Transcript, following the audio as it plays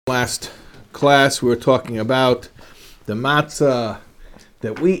Last class we were talking about the matzah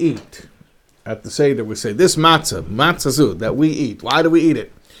that we eat. At the Seder we say this matzah that we eat. Why do we eat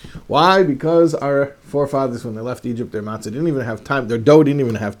it? Why? Because our forefathers, when they left Egypt, their matzah didn't even have time, their dough didn't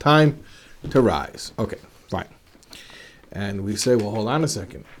even have time to rise. Okay, fine. And we say, well, hold on a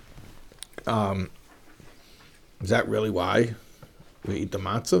second. Is that really why we eat the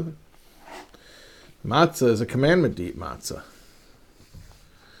matzah? Matzah is a commandment to eat matzah.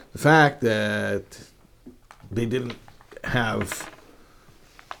 The fact that the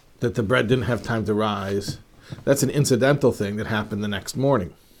bread didn't have time to rise, that's an incidental thing that happened the next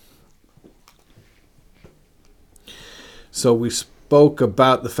morning. So we spoke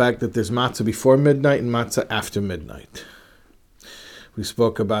about the fact that there's matzah before midnight and matzah after midnight. We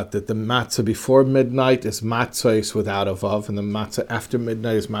spoke about that the matzah before midnight is matzahs without a vav, and the matzah after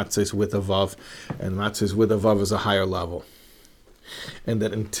midnight is matzahs with a vav, and matzahs with a vav is a higher level. And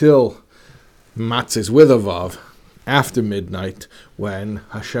that until matzahs with a vav, after midnight, when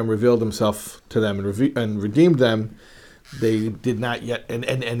Hashem revealed himself to them and redeemed them, they did not yet,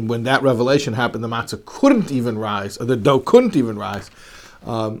 and when that revelation happened, the matzah couldn't even rise, or the dough couldn't even rise,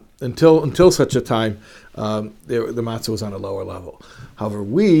 until such a time, the matzah was on a lower level. However,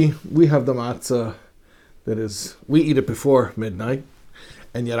 we have the matzah that is, we eat it before midnight,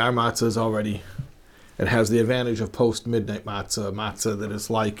 and yet our matzah is already, it has the advantage of post-midnight matzah that is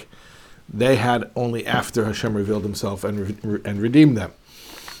like they had only after Hashem revealed himself and redeemed them.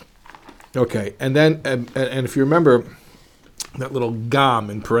 Okay, and then, and if you remember that little gam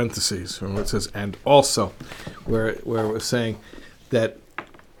in parentheses, where it says, and also, where it was saying that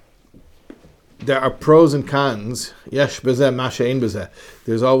there are pros and cons. Yesh bezeh, masha ein bezeh.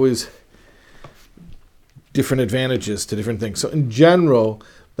 There's always different advantages to different things. So in general,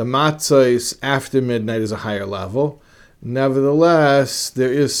 the matzah after midnight is a higher level. Nevertheless,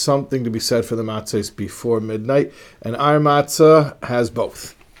 there is something to be said for the matzahs before midnight, and our matzah has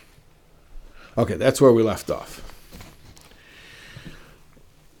both. Okay, that's where we left off.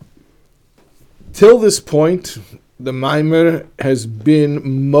 Till this point, the Maimer has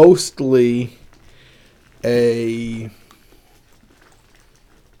been mostly an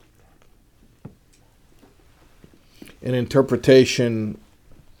interpretation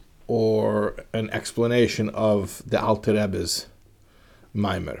or an explanation of the Alter Rebbe's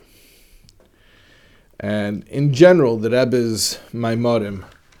Maimer. And in general, the Rebbe's Maimorim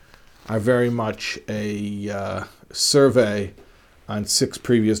are very much a survey on 6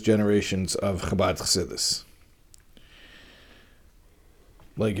 previous generations of Chabad Chassidus.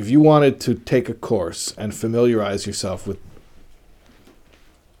 Like, if you wanted to take a course and familiarize yourself with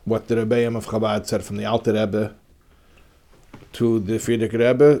what the Rebbeim of Chabad said from the Alter Rebbe to the Frierdiker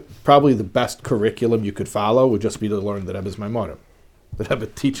Rebbe, probably the best curriculum you could follow would just be to learn the Rebbe's Maimorim. The Rebbe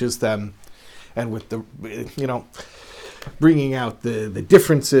teaches them, and with the, bringing out the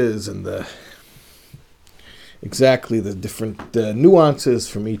differences and the different nuances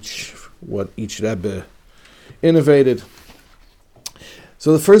from what each Rebbe innovated.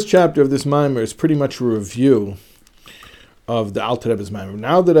 So the first chapter of this Maimer is pretty much a review of the Alter Rebbe's Maimer.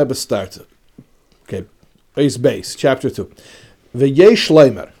 Now the Rebbe starts it. Okay, base, chapter 2. V'yesh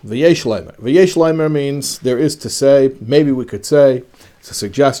leimer. V'yesh leimer. V'yesh leimer means there is to say, maybe we could say, it's a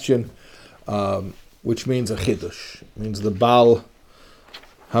suggestion, which means a chidush. It means the Baal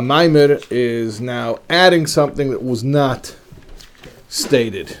HaMaimer is now adding something that was not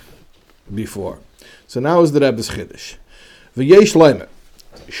stated before. So now is the Rebbe's chidush. V'yesh leimer.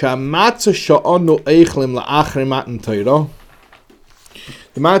 Shamatzah sha'onu eichlim la'achri matan Torah.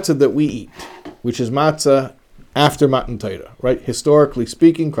 The matzah that we eat, which is matzah after Matan Torah, right? Historically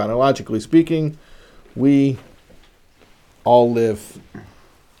speaking, chronologically speaking, we all live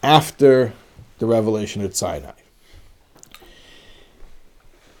after the revelation at Sinai.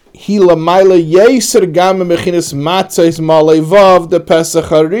 We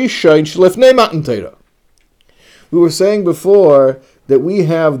were saying before that we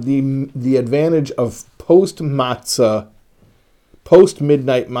have the advantage of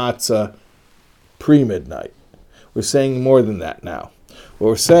post-midnight matzah, pre-midnight. We're saying more than that now. What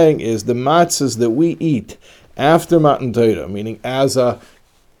we're saying is the matzahs that we eat after Matan Torah, meaning as a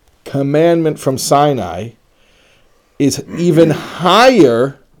commandment from Sinai, is even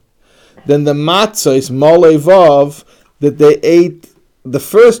higher than the matzahs Molei Vav that they ate the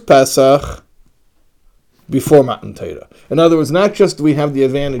first Pesach before Matan Torah. In other words, not just do we have the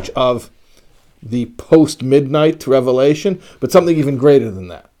advantage of the post-midnight revelation, but something even greater than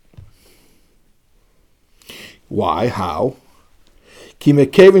that. Why? How? Ki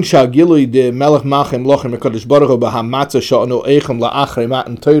mekevin shagilui de melech machem lochem hakadosh baruch hu b'hamatzah sha'anu eichem la'achrei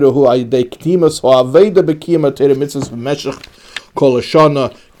matan Torah hu ayidei ktimas ha'aveda b'kiyama Torah mitzvahs b'meshech kol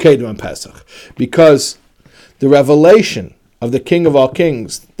hashana kedem Pesach. Because the revelation of the King of all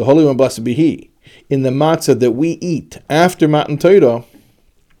kings, the Holy One, blessed be He, in the matzah that we eat after Matan Torah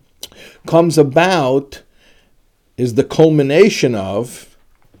comes about, is the culmination of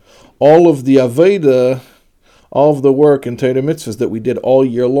all of the Aveda, all of the work in Torah mitzvahs that we did all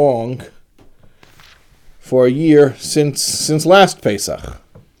year long for a year since last Pesach.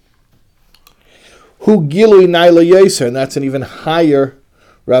 Hu gilui naila yeser, and that's an even higher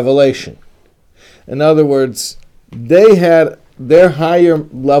revelation. In other words, they had their higher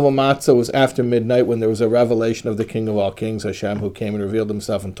level matzah was after midnight when there was a revelation of the King of all kings, Hashem, who came and revealed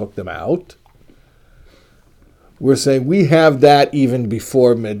himself and took them out. We're saying we have that even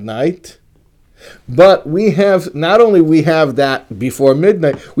before midnight. But we have, not only we have that before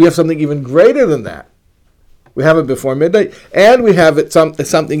midnight, we have something even greater than that. We have it before midnight, and we have it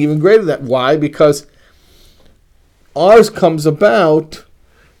something even greater than that. Why? Because ours comes about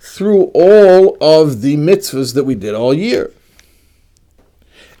through all of the mitzvahs that we did all year.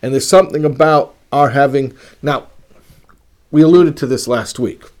 And there's something about our having... Now, we alluded to this last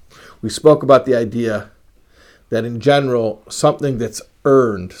week. We spoke about the idea that in general, something that's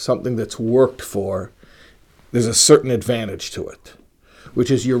earned, something that's worked for, there's a certain advantage to it,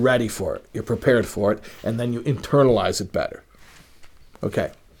 which is you're ready for it, you're prepared for it, and then you internalize it better.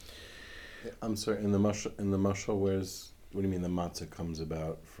 Okay. I'm sorry, in the mashal, what do you mean the matzah comes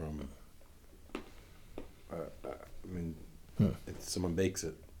about from? Someone bakes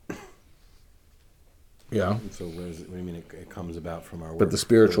it. Yeah. So what do you mean it comes about from our work? But the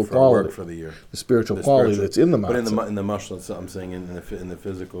spiritual quality for the year. The spiritual quality that's in the matzah. But in the mashal, I'm saying in the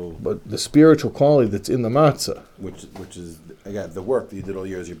physical. But the spiritual quality that's in the matzah. Which is, again, the work that you did all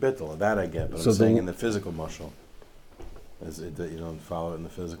year is your bittul. That I get. But So I'm saying in the physical mashal, is it that you don't follow it in the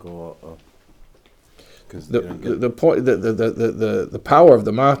physical? Because the point, the power of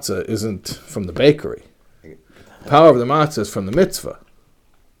the matzah isn't from the bakery. The power of the matzah is from the mitzvah.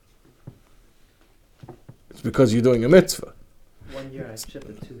 It's because you're doing a mitzvah. 1 year I chipped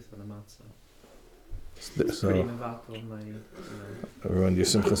a tooth on the matzah. So, Pretty mevatel my. Everyone, your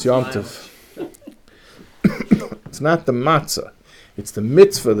Simchas Yom Tov. It's not the matzah; it's the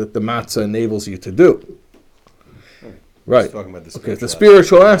mitzvah that the matzah enables you to do. Right. Talking about Okay, it's the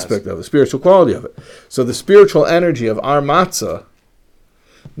spiritual aspect of it, the spiritual quality of it. So the spiritual energy of our matzah,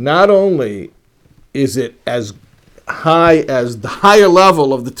 not only is it as high as the higher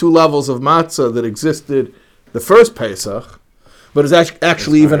level of the two levels of matzah that existed the first Pesach, but it's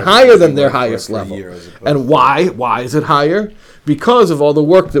actually even higher than their highest level. And why? Why is it higher? Because of all the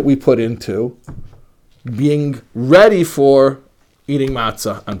work that we put into being ready for eating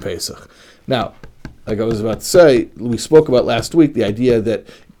matzah on Pesach. Now, like I was about to say, we spoke about last week the idea that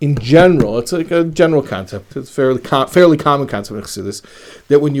in general, it's like a general concept, it's a fairly common concept in Chassidus,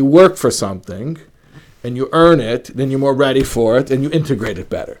 that when you work for something and you earn it, then you're more ready for it and you integrate it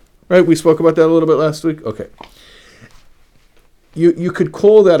better. Right? We spoke about that a little bit last week? Okay. You could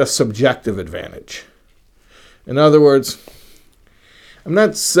call that a subjective advantage. In other words, I'm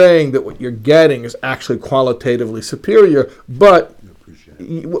not saying that what you're getting is actually qualitatively superior, but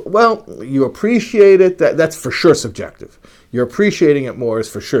you appreciate it. That's for sure subjective. You're appreciating it more is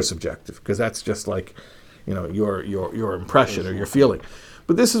for sure subjective, because that's just like, your impression or your feeling.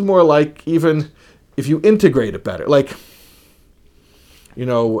 But this is more like even if you integrate it better. Like,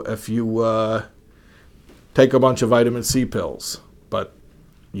 if you take a bunch of vitamin C pills, but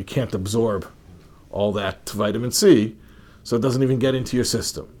you can't absorb all that vitamin C, so it doesn't even get into your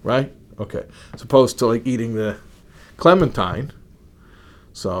system, right? Okay. As opposed to like eating the clementine.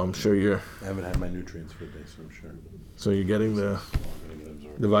 So I'm sure I haven't had my nutrients for a day, so I'm sure. So you're getting the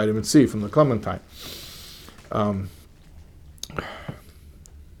vitamin C from the clementine.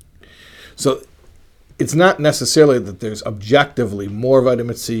 So it's not necessarily that there's objectively more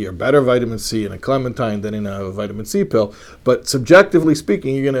vitamin C or better vitamin C in a clementine than in a vitamin C pill, but subjectively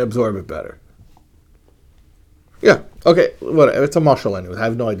speaking, you're going to absorb it better. Yeah, okay, whatever. It's a mashal anyway. I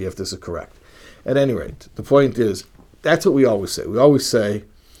have no idea if this is correct. At any rate, the point is, that's what we always say. We always say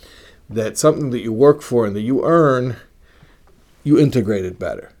that something that you work for and that you earn, you integrate it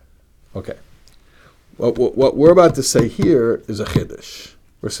better. Okay. What we're about to say here is a chiddush.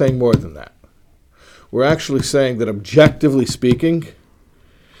 We're saying more than that. We're actually saying that objectively speaking,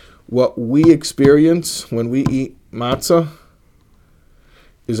 what we experience when we eat matzah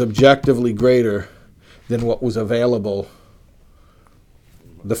is objectively greater than what was available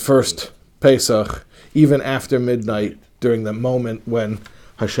the first Pesach, even after midnight during the moment when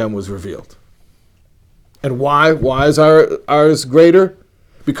Hashem was revealed. And why? Why is ours greater?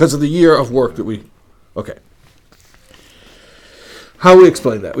 Because of the year of work that we... Okay. How we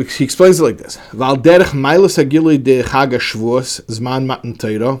explain that? He explains it like this. Val derech mailas hagilui de Chag HaShavuos zman matan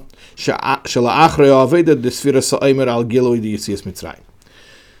Torah shela'achrei aveda de sfira sa'omer al gilui de Yetzias Mitzrayim.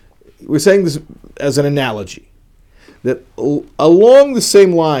 We're saying this as an analogy, that along the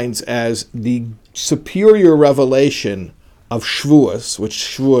same lines as the superior revelation of Shavuos, which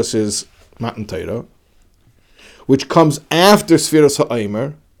Shavuos is Matan Torah, which comes after Sfiras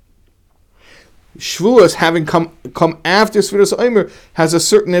HaOmer, Shavuos, having come after Sfiras HaOmer, has a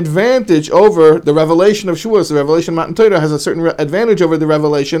certain advantage over the revelation of Shavuos. The revelation of Matan Torah has a certain advantage over the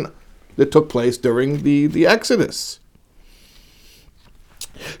revelation that took place during the Exodus.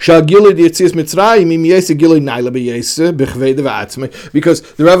 Because the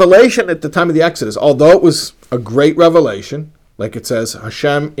revelation at the time of the Exodus, although it was a great revelation, like it says,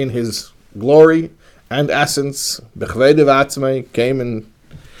 Hashem in His glory and essence, came and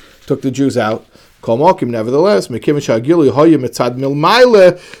took the Jews out. Nevertheless,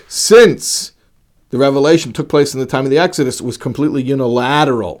 since the revelation took place in the time of the Exodus, it was completely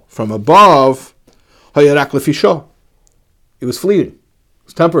unilateral from above. It was fleeting.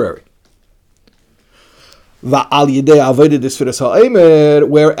 It's temporary. Whereas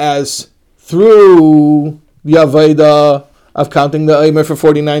through the Aveda of counting the Omer for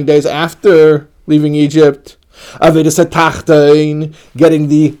 49 days after leaving Egypt, Aveda Tachtain, getting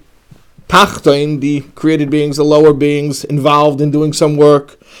the Tachtain, the created beings, the lower beings, involved in doing some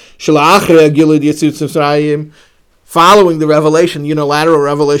work, following the revelation, unilateral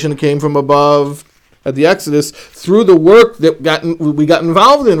revelation that came from above, at the Exodus, through the work that we got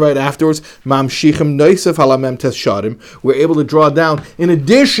involved in right afterwards, we're able to draw down, in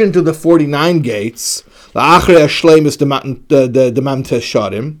addition to the 49 gates, beyond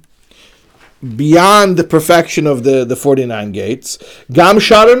the perfection of the 49 gates, Gam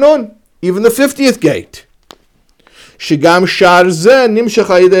Sharanun, even the 50th gate.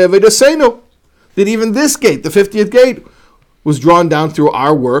 That even this gate, the 50th gate, was drawn down through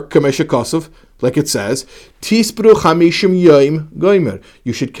our work, Kamesha Kosov, like it says, Tispru Chamishim Yoim Goimer.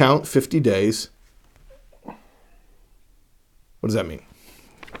 You should count 50 days. What does that mean?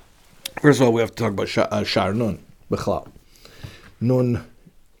 First of all, we have to talk about Shar Nun, Bechlal. Nun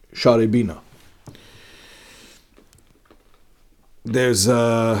Shari Bina. There's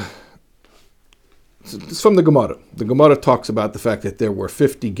it's from the Gemara. The Gemara talks about the fact that there were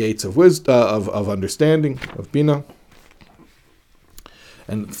 50 gates of wisdom, of understanding, of Bina.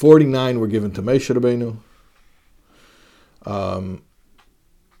 And 49 were given to Moshe Rabbeinu.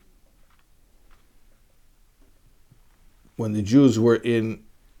 When the Jews were in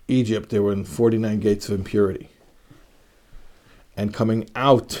Egypt, they were in 49 gates of impurity. And coming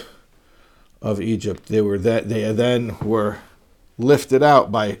out of Egypt, they then were lifted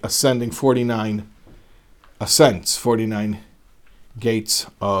out by ascending 49 ascents, 49 gates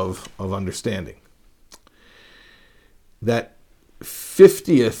of understanding. That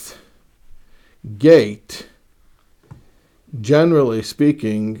 50th gate, generally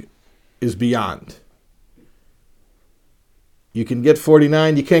speaking, is beyond. You can get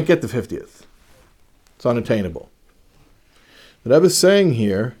 49, you can't get the 50th. It's unattainable. The Rebbe is saying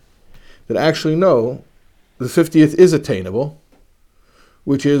here that actually no, the 50th is attainable,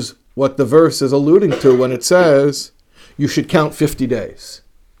 which is what the verse is alluding to when it says you should count 50 days.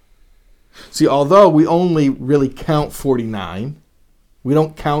 See, although we only really count 49, we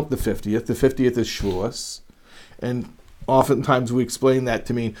don't count the 50th. The 50th is Shavuos. And oftentimes we explain that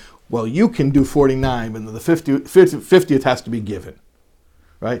to mean, well, you can do 49, but the 50th has to be given.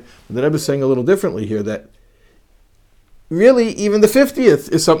 Right? But the Rebbe is saying a little differently here, that really even the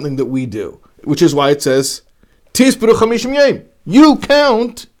 50th is something that we do, which is why it says, Tispuru Chamishim Yom. You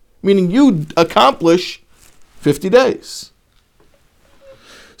count, meaning you accomplish 50 days.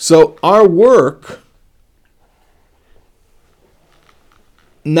 So our work,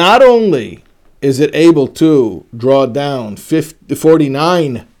 not only is it able to draw down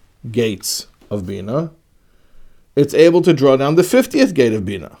 49 gates of Bina, it's able to draw down the 50th gate of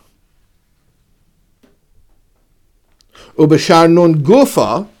Bina. Ubeshar Nun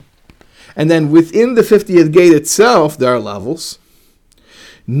Gufa, and then within the 50th gate itself, there are levels.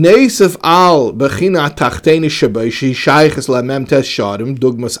 Neisef al bechina tachteni shabayshi shayches la memtes sharim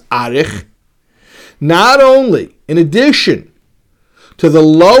dugmas arich. Not only, in addition to the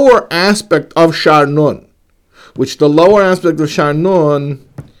lower aspect of Shar Nun, which the lower aspect of Shar Nun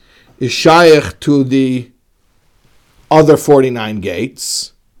is shaykh to the other 49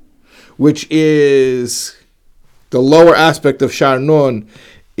 gates, which is the lower aspect of Shar Nun,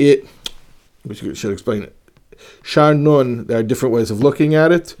 which I should explain it. Shar Nun, there are different ways of looking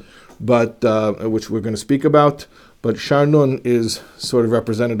at it, but which we're going to speak about. But Shar Nun is sort of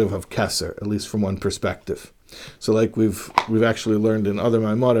representative of Keser, at least from one perspective. So, like we've actually learned in other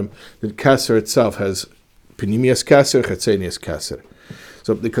Maimorim, that Keser itself has Pinimius Keser, Chetzenius Keser.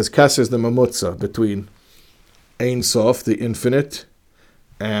 So, because Keser is the mamutza between Ein Sof, the infinite,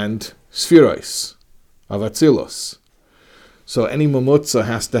 and Spherois of Atzilos. So, any mamutza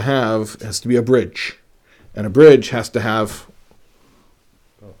has to be a bridge, and a bridge has to have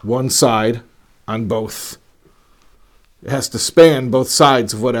one side on both. It has to span both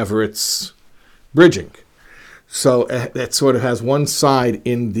sides of whatever it's bridging. So it sort of has one side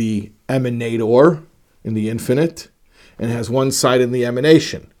in the emanator, in the infinite, and it has one side in the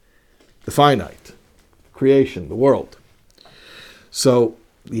emanation, the finite, creation, the world. So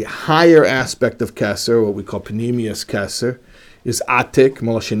the higher aspect of Keser, what we call Panemius Keser, is Atik,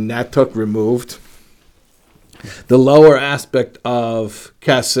 Moloshin Natuk, removed. The lower aspect of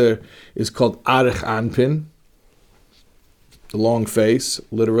Keser is called Arich Anpin, the long face,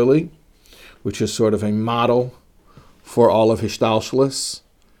 literally, which is sort of a model for all of Hishtalshalis,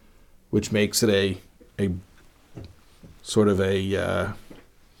 which makes it a sort of a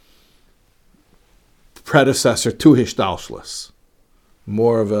predecessor to Hishtalshalis.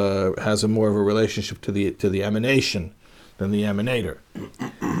 Has more of a relationship to the emanation than the emanator.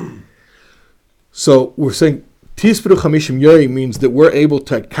 So we're saying Tisperu Chamishim Yori means that we're able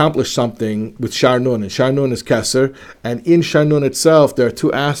to accomplish something with Shar Nun, and Shar Nun is Keser, and in Shar Nun itself there are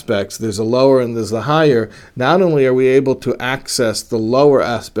two aspects. There's a lower and there's a higher. Not only are we able to access the lower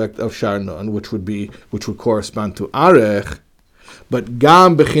aspect of Shar Nun, which would correspond to Arech, but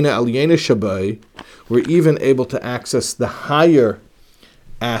Gam Bechina Alyena Shabai, we're even able to access the higher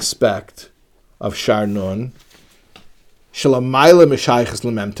aspect of Shar Nun, Shalamayla Meshayches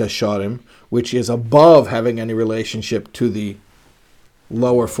Lemem Tesharim, which is above having any relationship to the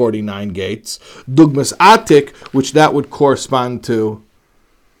lower 49 gates. Dugmas Atik, which that would correspond to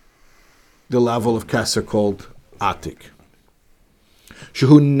the level of Keser called Atik.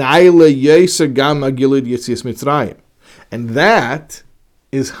 Shehu Naila Yeser Gam Agilud Yetzias Mitzrayim. And that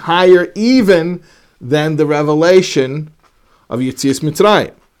is higher even than the revelation of Yetzias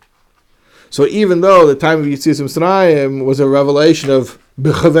Mitzrayim. So even though the time of Yetzias Mitzrayim was a revelation of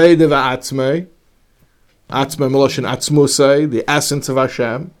B'chavei v'atzmei, atzmei meloshin atzmusei, the essence of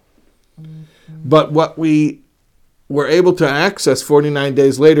Hashem. But what we were able to access 49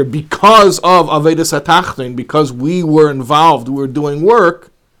 days later because of Avedis HaTachton, because we were involved, we were doing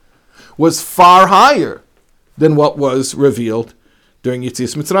work, was far higher than what was revealed during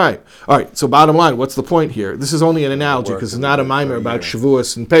Yetzias Mitzrayim. All right, so bottom line, what's the point here? This is only an analogy because it's not a mimer about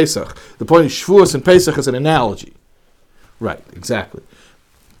Shavuos and Pesach. The point is Shavuos and Pesach is an analogy. Right, exactly.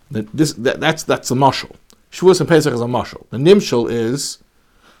 That's the mashal. Shavuos and Pesach is a mashal. The nimshal is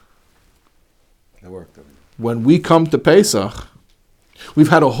when we come to Pesach, we've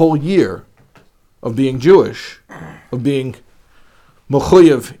had a whole year of being Jewish, of being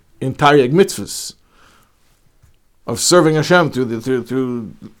mechuyev in Taryag mitzvahs, of serving Hashem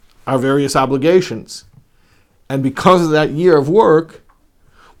through our various obligations. And because of that year of work,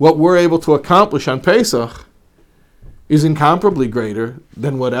 what we're able to accomplish on Pesach is incomparably greater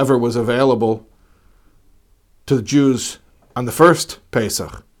than whatever was available to the Jews on the first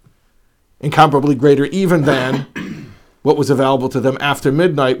Pesach. Incomparably greater even than what was available to them after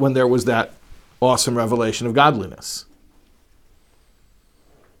midnight when there was that awesome revelation of godliness.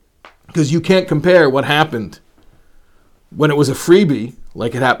 Because you can't compare what happened when it was a freebie,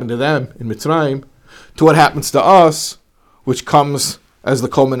 like it happened to them in Mitzrayim, to what happens to us, which comes as the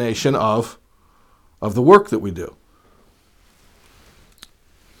culmination of the work that we do.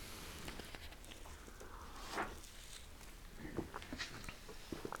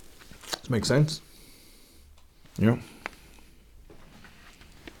 Make sense? Yeah.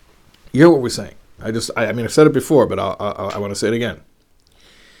 You hear what we're saying? I've said it before, but I want to say it again.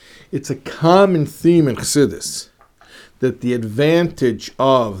 It's a common theme in Chassidus that the advantage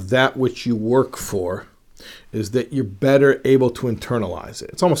of that which you work for is that you're better able to internalize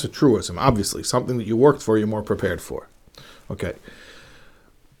it. It's almost a truism, obviously. Something that you worked for, you're more prepared for. Okay.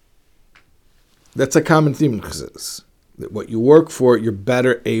 That's a common theme in Chassidus. That what you work for, you're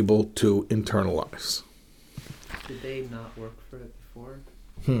better able to internalize. Did they not work for it before?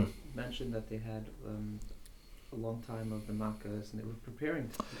 You mentioned that they had a long time of the Makkahs and they were preparing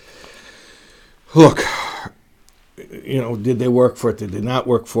to. Look, did they work for it? Did they not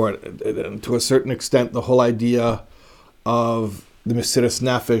work for it? And to a certain extent, the whole idea of the Mesiras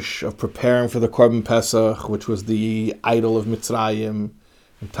Nefesh of preparing for the Korban Pesach, which was the idol of Mitzrayim,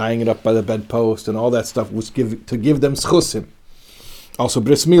 and tying it up by the bedpost, and all that stuff was to give them schusim. Also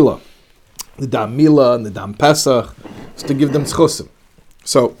Bris Milah, the Dam Milah and the Dam Pesach, is to give them schusim.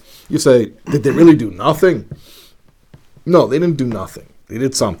 So you say, did they really do nothing? No, they didn't do nothing. They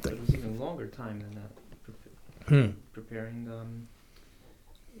did something. It was even longer time than that. Preparing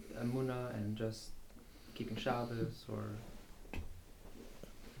Amunah and just keeping Shabbos, or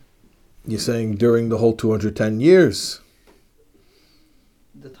You're saying during the whole 210 years.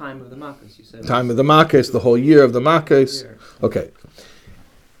 the time of the Makkos, you said. Time of the Makkos, the whole year of the Makkos. Year. Okay.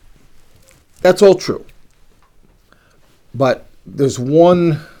 That's all true. But there's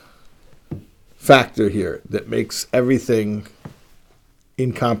one factor here that makes everything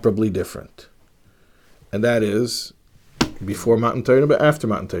incomparably different. And that is before Matan Torah, but after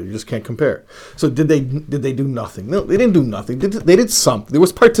Matan Torah. You just can't compare. So did they do nothing? No, they didn't do nothing. They did something. There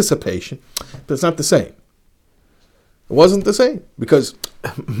was participation, but it's not the same. It wasn't the same because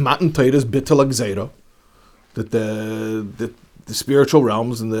Matan Torah is bitul gzeira, that the spiritual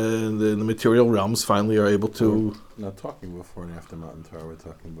realms and the material realms finally are able to. We're not talking before and after Matan Torah. We're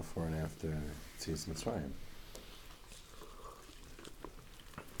talking before and after Yetzias Mitzrayim.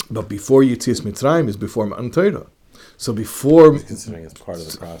 But before Yetzias Mitzrayim is before Matan Torah. So before, Considering it's part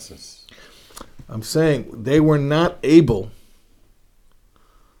of the process. I'm saying they were not able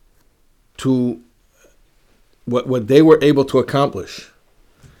to, what they were able to accomplish,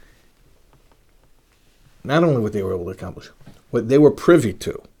 not only what they were able to accomplish, what they were privy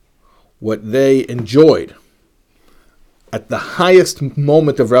to, what they enjoyed at the highest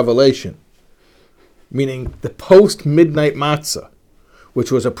moment of revelation, meaning the post-midnight matzah, which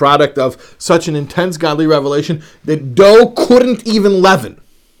was a product of such an intense godly revelation that dough couldn't even leaven.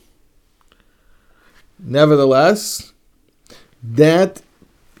 Nevertheless, that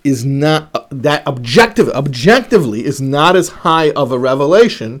is not, that objectively is not as high of a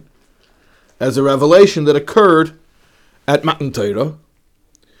revelation as a revelation that occurred at Matan Torah.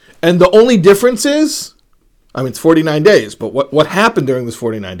 And the only difference is, I mean, it's 49 days, but what happened during this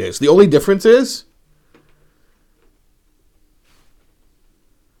 49 days? The only difference is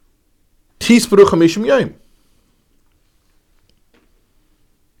Tisperu Chamishim Yom.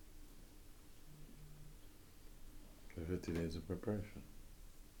 For 50 days of preparation.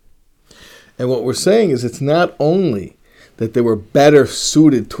 And what we're saying is it's not only that they were better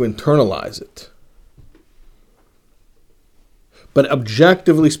suited to internalize it, but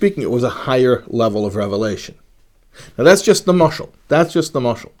objectively speaking, it was a higher level of revelation. Now that's just the mashal. That's just the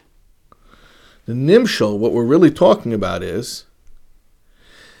mashal. The nimshal, what we're really talking about is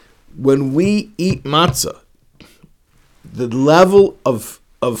when we eat matzah, the level of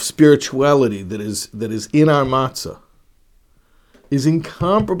spirituality that is in our matzah is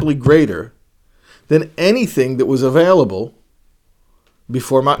incomparably greater than anything that was available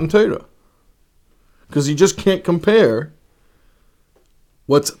before Matan Torah. Because you just can't compare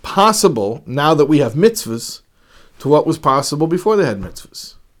what's possible now that we have mitzvahs to what was possible before they had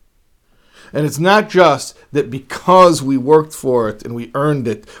mitzvahs. And it's not just that because we worked for it and we earned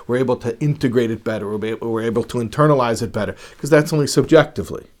it, we're able to integrate it better, we're able to internalize it better, because that's only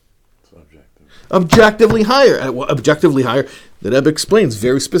subjectively. It's objective. Objectively higher. Objectively higher, the Rebbe explains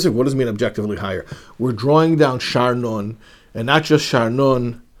very specific. What does it mean objectively higher? We're drawing down Sharnon, and not just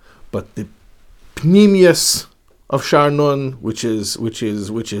Sharnon, but the pnimius of Sharnon, which is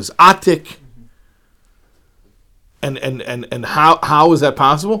Atik. And how is that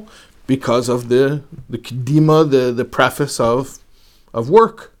possible? Because of the kedima, the preface of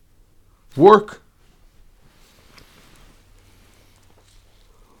work. Work.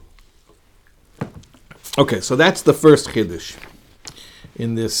 Okay, so that's the first chiddush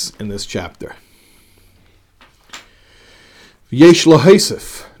in this chapter. Yesh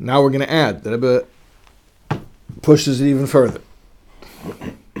lahosef. Now we're going to add. The Rebbe pushes it even further.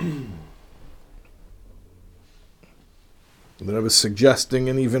 The Rebbe is suggesting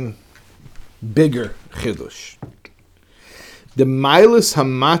an even bigger chiddush. The milas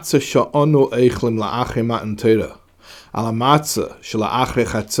hamatzah sha'onu eichlim la'achre matan Torah ala matzah shala'achre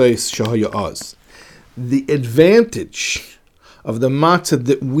chatzos shahaya oz. The advantage of the matzah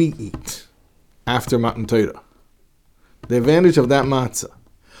that we eat after Matan Torah, the advantage of that matzah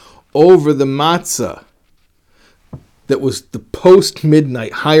over the matzah that was the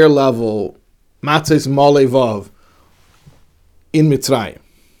post-midnight, higher level matzahs malevav in Mitzrayim.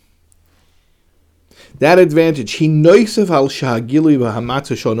 That advantage, he noisev al shahagili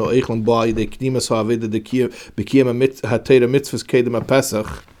v'hamatzah shono eichlan ba'ay de k'dimas ha'aveda de b'kiyam ha'teira mitzvahs kedem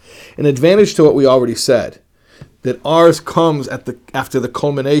ha'pesach. An advantage to what we already said, that ours comes after the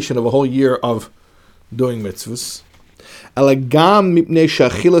culmination of a whole year of doing mitzvahs. Elegam mipnei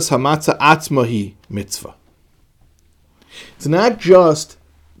she'achilas hamatzah atzmahi mitzvah. It's not just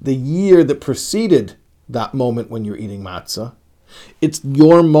the year that preceded that moment when you're eating matzah. It's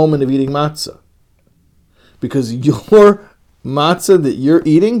your moment of eating matzah. Because your matzah that you're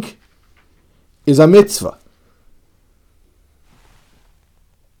eating is a mitzvah.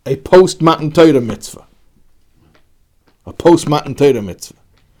 A post-Matan Torah mitzvah. A post-Matan Torah mitzvah.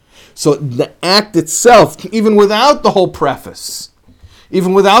 So the act itself, even without the whole preface,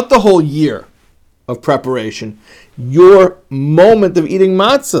 even without the whole year of preparation, your moment of eating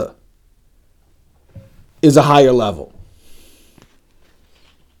matzah is a higher level.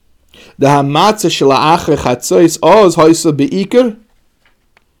 The hamatzah shela achre chatzois oz hoisa beikar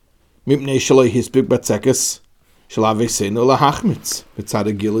mipnei shelo hispik batzekes shela veseinu lahachmitz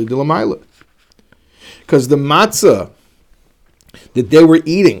b'tzad gili de lamayla. Because the matzah that they were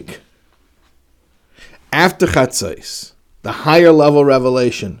eating after chatzos, the higher level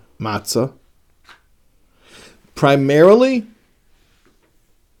revelation matzah, primarily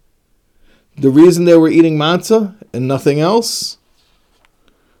the reason they were eating matzah and nothing else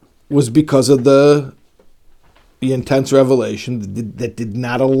was because of the intense revelation that did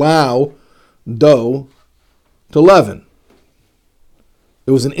not allow dough to leaven.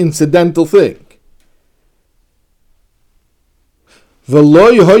 It was an incidental thing. But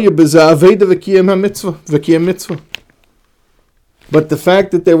the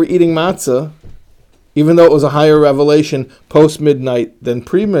fact that they were eating matzah, even though it was a higher revelation post-midnight than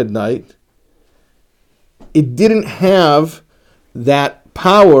pre-midnight, it didn't have that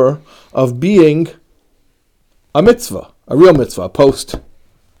power of being a mitzvah, a real mitzvah, a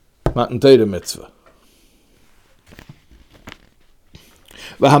post-Matan Torah mitzvah.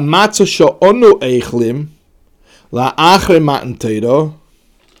 V'hamatzah she'onu eichlim la'achre Matan Torah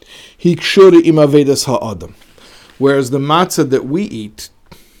hikshura im avedas ha'adam. Whereas the matzah that we eat,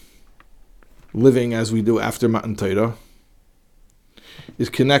 living as we do after Matan Torah, is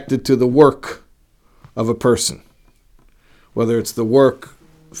connected to the work of a person. Whether it's the work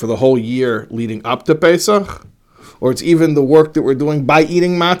for the whole year leading up to Pesach, or it's even the work that we're doing by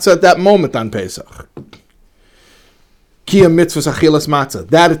eating matzah at that moment on Pesach. Kiyam mitzvah achilas matzah.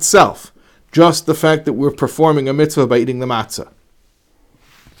 That itself, just the fact that we're performing a mitzvah by eating the matzah.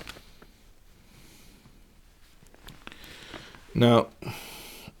 Now,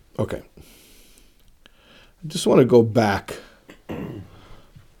 okay. I just want to go back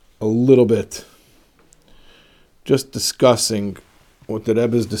a little bit, just discussing what the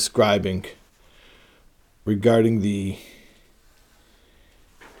Rebbe is describing regarding the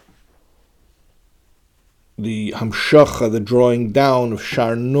hamshacha, the drawing down of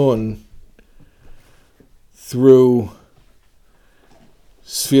Shar Nun through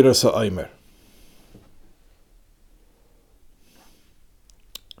Sfiras HaOmer.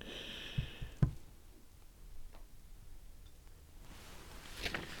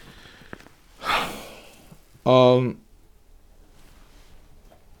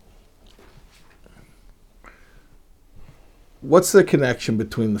 What's the connection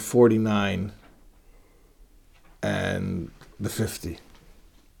between the 49 and the 50?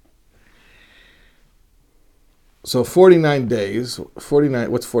 So 49 days,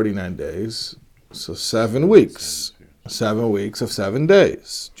 what's 49 days? So 7 weeks. 7 weeks of 7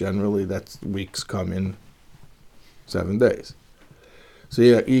 days. Generally, that's weeks come in 7 days. So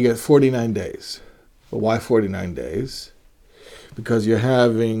you get 49 days. But why 49 days? Because you're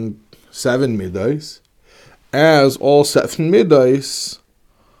having 7 middays, as all 7 middays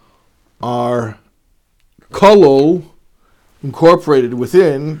are kolol, incorporated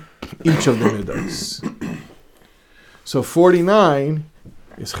within each of the middays. So 49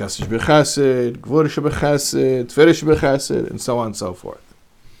 is chesed b'chesed, gvura b'chesed, teferish b'chesed, and so on and so forth.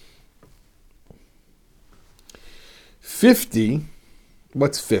 50,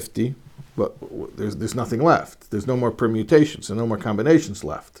 what's 50? But there's nothing left. There's no more permutations and no more combinations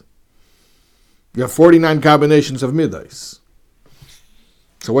left. You have 49 combinations of middays.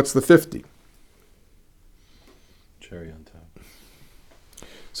 So what's the 50? Cherry on top.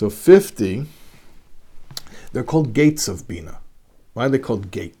 So 50, they're called gates of Bina. Why are they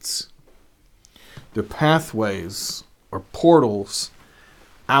called gates? They're pathways or portals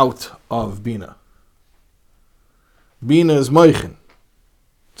out of Bina. Bina is moichin.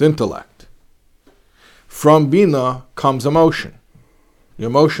 It's intellect. From Bina comes emotion. The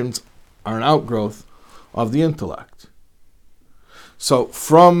emotions are an outgrowth of the intellect. So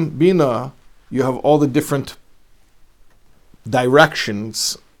from Bina, you have all the different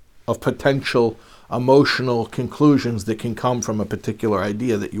directions of potential emotional conclusions that can come from a particular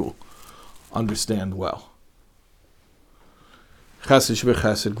idea that you'll understand well. Chesed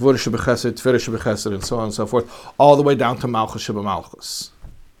shebechesed, Gvura shebechesed, Tefillah shebechesed, and so on and so forth, all the way down to Malchus shebemalchus.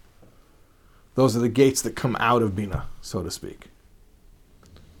 Those are the gates that come out of Bina, so to speak.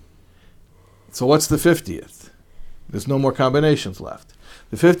 So what's the 50th? There's no more combinations left.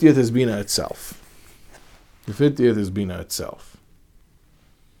 The 50th is Bina itself. The 50th is Bina itself.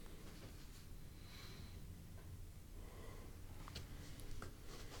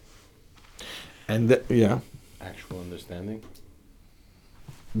 And Actual understanding.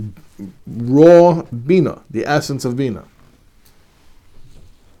 Raw Bina, the essence of Bina.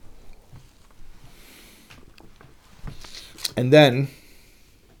 And then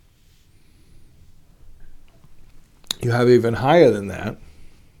you have even higher than that.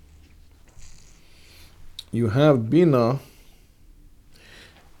 You have Bina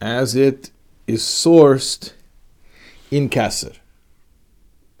as it is sourced in Keser.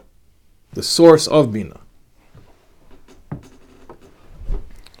 The source of Bina.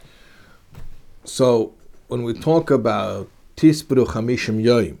 So when we talk about Tisbru Chamishim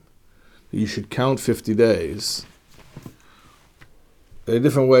Yoim, you should count 50 days, there are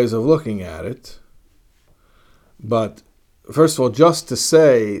different ways of looking at it. But first of all, just to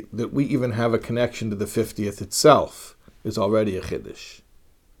say that we even have a connection to the 50th itself is already a chiddush.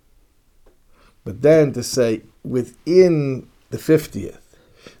 But then to say within the 50th,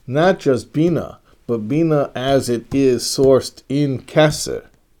 not just Bina, but Bina as it is sourced in Keser,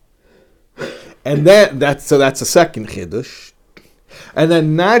 and that's a second chiddush, and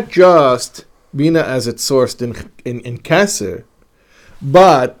then not just Bina as it's sourced in Keser,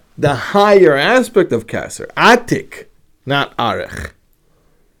 but the higher aspect of Keser, Atik, not Arech.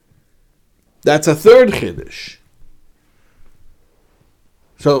 That's a third chiddush.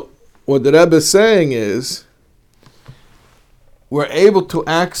 So what the Rebbe is saying is, we're able to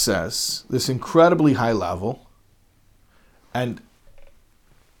access this incredibly high level, and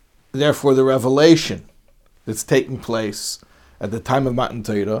therefore the revelation that's taking place at the time of Matan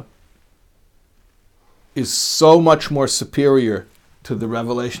Torah is so much more superior to the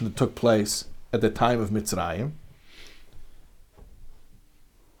revelation that took place at the time of Mitzrayim.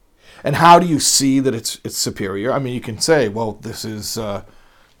 And how do you see that it's superior? I mean, you can say, well, this is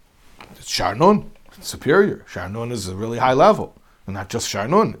Sharnun, it's superior. Sharnun is a really high level. And not just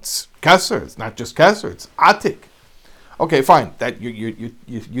Sharnun, it's Keser. It's not just Keser, it's Atik. Okay, fine. That you're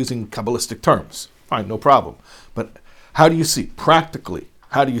using Kabbalistic terms. Fine, no problem. But how do you see? Practically,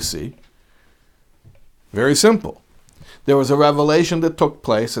 how do you see? Very simple. There was a revelation that took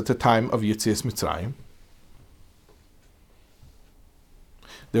place at the time of Yetzias Mitzrayim.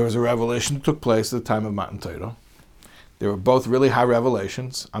 There was a revelation that took place at the time of Matan Torah. They were both really high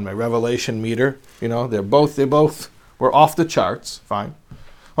revelations. On my revelation meter, they both were off the charts. Fine.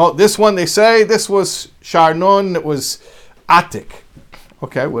 Oh, this one they say this was Sharnun, it was Atik.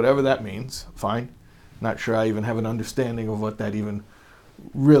 Okay, whatever that means. Fine. Not sure I even have an understanding of what that even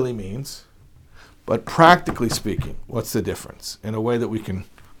really means. But practically speaking, what's the difference in a way that we can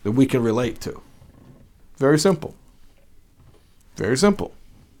relate to? Very simple. Very simple.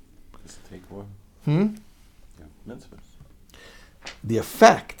 Let's take one. Yeah, mitzvahs. The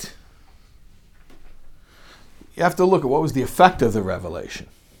effect. You have to look at what was the effect of the revelation.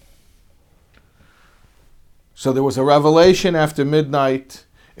 So there was a revelation after midnight.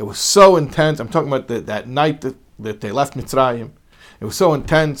 It was so intense. I'm talking about that night that they left Mitzrayim. It was so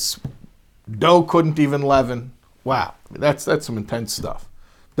intense. Dough couldn't even leaven. Wow, that's some intense stuff.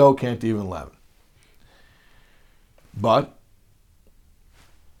 Dough can't even leaven. But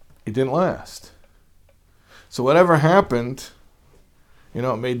it didn't last. So whatever happened,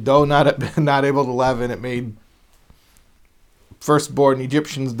 it made dough not able to leaven. It made firstborn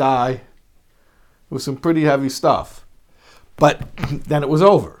Egyptians die. It was some pretty heavy stuff. But then it was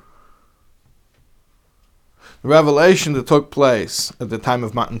over. The revelation that took place at the time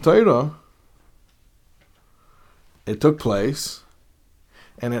of Matan Torah, it took place,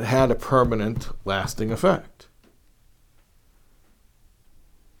 and it had a permanent, lasting effect.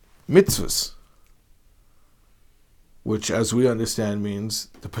 Mitzvahs, which, as we understand, means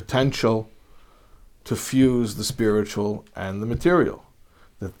the potential to fuse the spiritual and the material.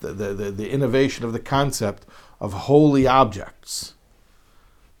 The innovation of the concept of holy objects.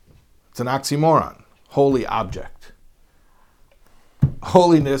 It's an oxymoron. Holy object.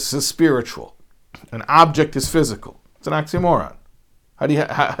 Holiness is spiritual. An object is physical. It's an oxymoron. How do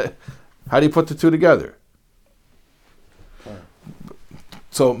you put the two together?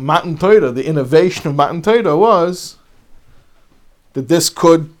 So Matan Torah, the innovation of Matan Torah was that this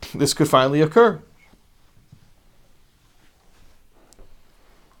could finally occur.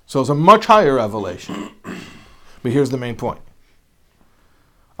 So it's a much higher revelation. But here's the main point.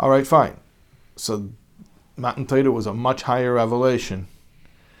 All right, fine. So Matan Torah was a much higher revelation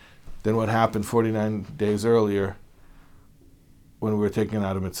than what happened 49 days earlier when we were taken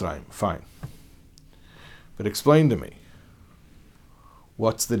out of Mitzrayim. Fine. But explain to me,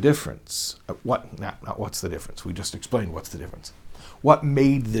 what's the difference? Not what's the difference. We just explained what's the difference. What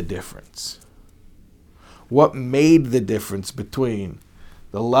made the difference? What made the difference between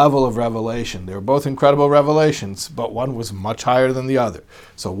the level of revelation? They were both incredible revelations, but one was much higher than the other.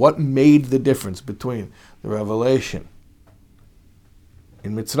 So what made the difference between the revelation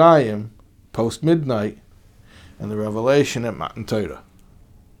in Mitzrayim, post-midnight, and the revelation at Matan Torah?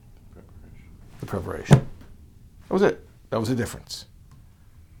 The preparation. That was it. That was the difference.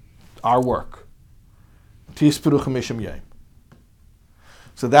 Our work. So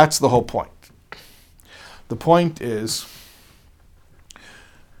that's the whole point. The point is,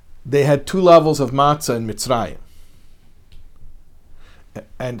 they had two levels of matzah in Mitzrayim.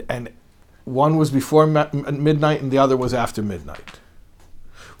 And one was before midnight and the other was after midnight.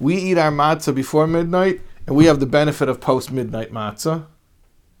 We eat our matzah before midnight and we have the benefit of post-midnight matzah.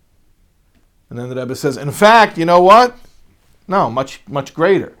 And then the Rebbe says, in fact, you know what? No, much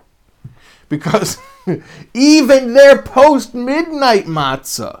greater. Because even their post-midnight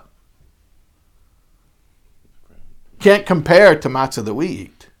matzah can't compare to matzah that we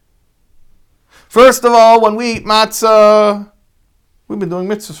eat. First of all, when we eat matzah, we've been doing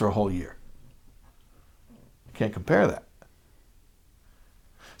mitzvahs for a whole year. Can't compare that.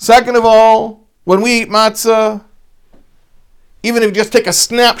 Second of all, when we eat matzah, even if you just take a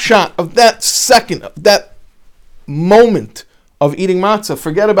snapshot of that second, of that moment of eating matzah,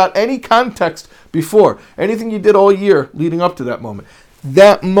 forget about any context before, anything you did all year leading up to that moment.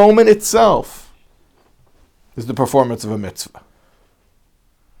 That moment itself is the performance of a mitzvah.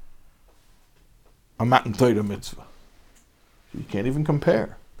 A Matan Torah mitzvah. You can't even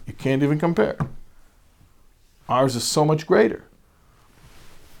compare. You can't even compare. Ours is so much greater.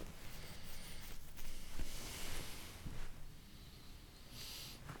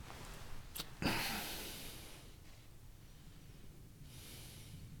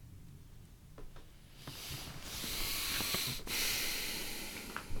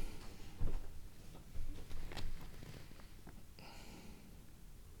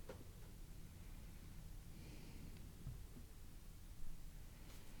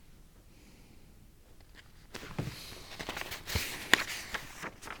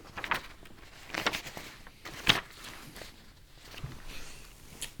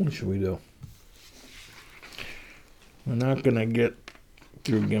 What should we do? We're not going to get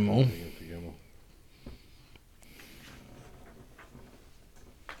through Gimel.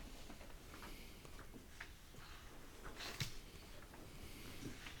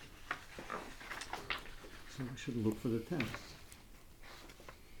 So we should look for the text.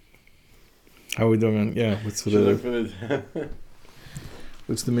 How are we doing? Yeah, what's Should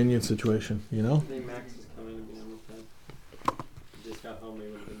what's the minion situation? You know? I think Max is coming to be on the 10th. He just got home, he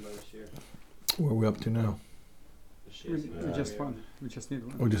would have been by this year. Where are we up to now? We just one. We just need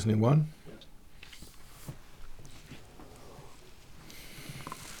one. We just need one?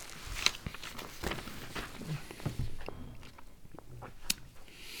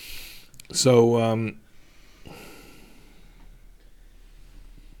 So,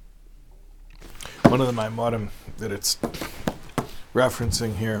 one of the Maimorim that it's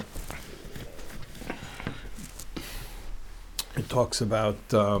referencing here, it talks about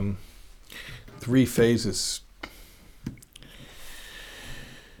three phases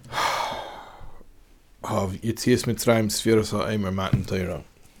of Yetzias Mitzrayim, Sfiras HaOmer, Matan Torah,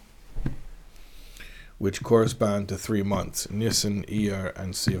 which correspond to 3 months, Nisan, Iyar,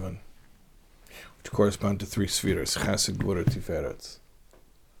 and Sivan, which correspond to 3 Sfiras, Chesed, Gvura, Tiferet.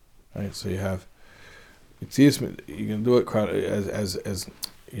 Right, so you have Yetzias, you can do it as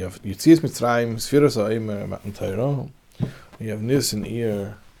you have Yetzias Mitzrayim, Sfiras HaOmer, Matan Torah. You have Nisan,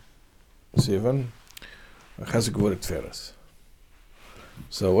 Iyar, Sivan, Chesed, Gvura, Tiferet.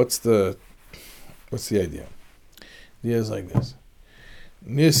 So what's the idea? The idea is like this.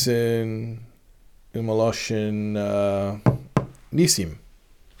 Nisan Imaloshin Nisim.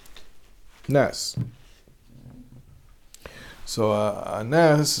 Nes. So a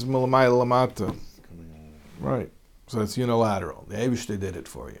Nes is Milamai Lamata. Right. So it's unilateral. The Eibishter did it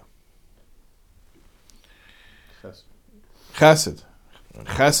for you. Chesed.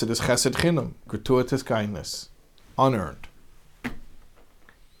 Chesed is Chesed Chinam. Gratuitous kindness. Unearned.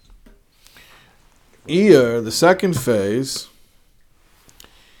 Iyar, the second phase,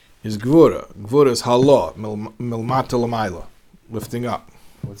 is Gvura. Gvura is Halah, Milmata Lamaila, lifting up.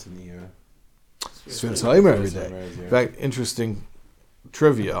 What's an ear? Sfiras Ha'omer every Sfiras day. Ha'omer is In ear. fact, interesting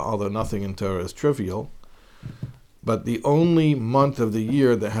trivia, although nothing in Torah is trivial, but the only month of the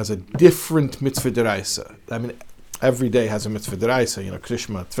year that has a different mitzvah deraisa. I mean, every day has a mitzvah deraisa,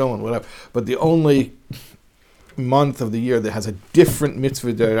 Krishma, Tefillin, whatever. But the only month of the year that has a different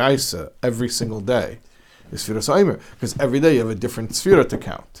mitzvah deraisa every single day is Sfiras Ha'omer, because every day you have a different sfira to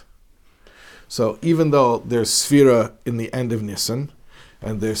count. So even though there's sfira in the end of Nisan,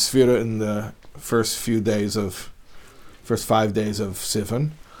 and there's sfira in the first 5 days of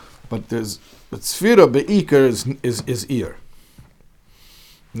Sivan, but sfira be'ikar is ear.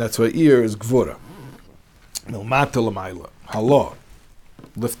 And that's why ear is gvura. Milmata l'mayla, halah,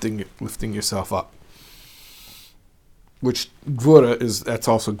 lifting yourself up. Which gvura that's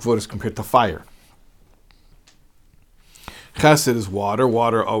also gvura is compared to fire. Chesed is water.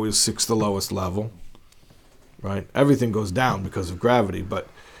 Water always seeks the lowest level, right? Everything goes down because of gravity, but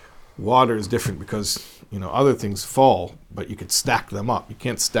water is different because, other things fall, but you could stack them up. You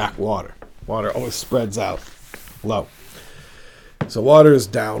can't stack water. Water always spreads out low. So water is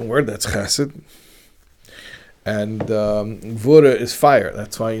downward, that's chesed. And gvura is fire.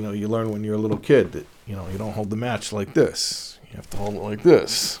 That's why, you learn when you're a little kid that, you don't hold the match like this. You have to hold it like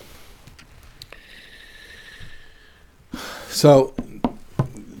this. So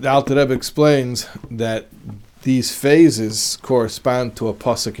the Alter Rebbe explains that these phases correspond to a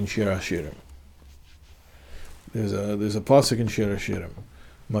pasuk in Shir HaShirim. There's a pasuk in Shir HaShirim.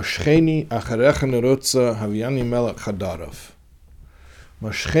 Mashcheni acharecha nerutza haviani melech chadarav.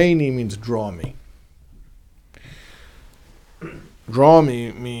 Mashcheni means draw me. Draw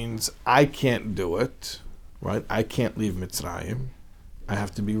me means I can't do it, right? I can't leave Mitzrayim. I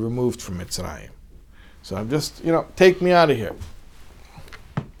have to be removed from Mitzrayim. So I'm just, take me out of here.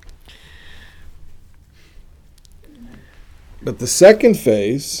 But the second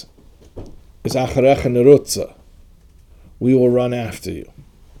phase is acharecha nerutza. We will run after you.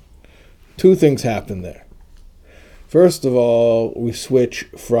 2 things happen there. First of all, we switch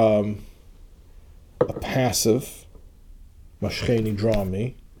from a passive, mashcheni, draw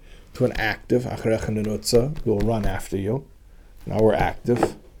me, to an active, acharecha nerutza, we will run after you. Now we're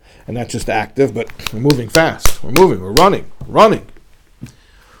active. And not just active, but we're moving fast. We're moving, we're running.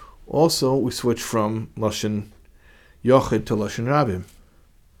 Also, we switch from Lashon Yochid to Lashon Rabim.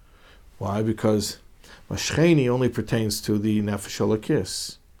 Why? Because Mashcheni only pertains to the Nefesh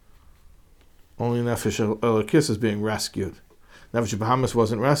Elokis. Only Nefesh Elokis is being rescued. Nefesh Bahamas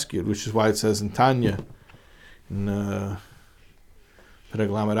wasn't rescued, which is why it says in Tanya, in Perek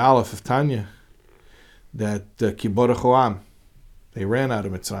Lamed Aleph of Tanya, that Kiborach Oam, they ran out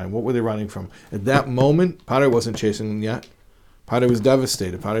of Mitzrayim. What were they running from? At that moment, Paroi wasn't chasing them yet. Paroi was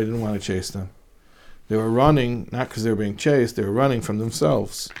devastated. Paroi didn't want to chase them. They were running, not because they were being chased, they were running from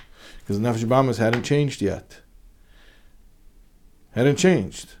themselves. Because the Nefesh Bahamas hadn't changed yet. Hadn't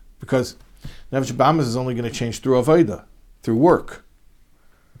changed. Because Nefesh Bahamas is only going to change through Avodah, through work.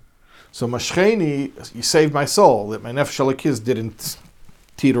 So Mashcheni, you saved my soul, that my Nefesh Elokis didn't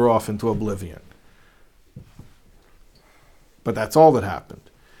teeter off into oblivion. But that's all that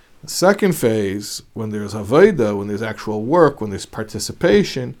happened. The second phase, when there's Avodah, when there's actual work, when there's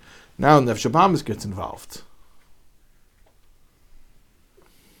participation, now Nefesh Bahamas gets involved.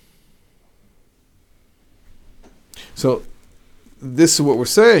 So this is what we're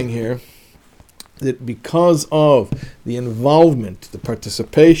saying here, that because of the involvement, the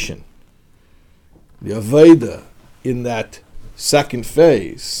participation, the Avodah in that second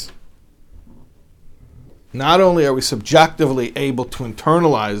phase, not only are we subjectively able to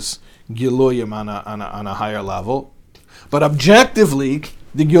internalize Giluyim on a higher level, but objectively,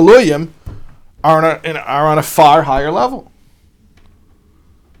 the Giluyim are on a far higher level.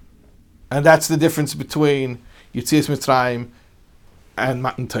 And that's the difference between Yetzias Mitzrayim and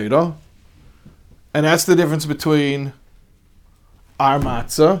Matan Torah. And that's the difference between our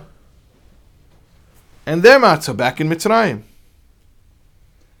matzah and their matzah back in Mitzrayim.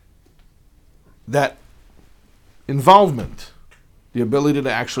 That involvement, the ability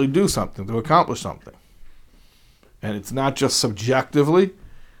to actually do something, to accomplish something. And it's not just subjectively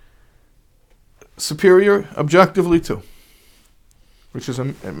superior, objectively too. Which is a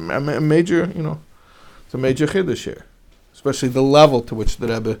major, it's a major chiddush here. Especially the level to which the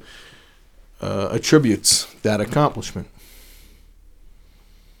Rebbe attributes that accomplishment.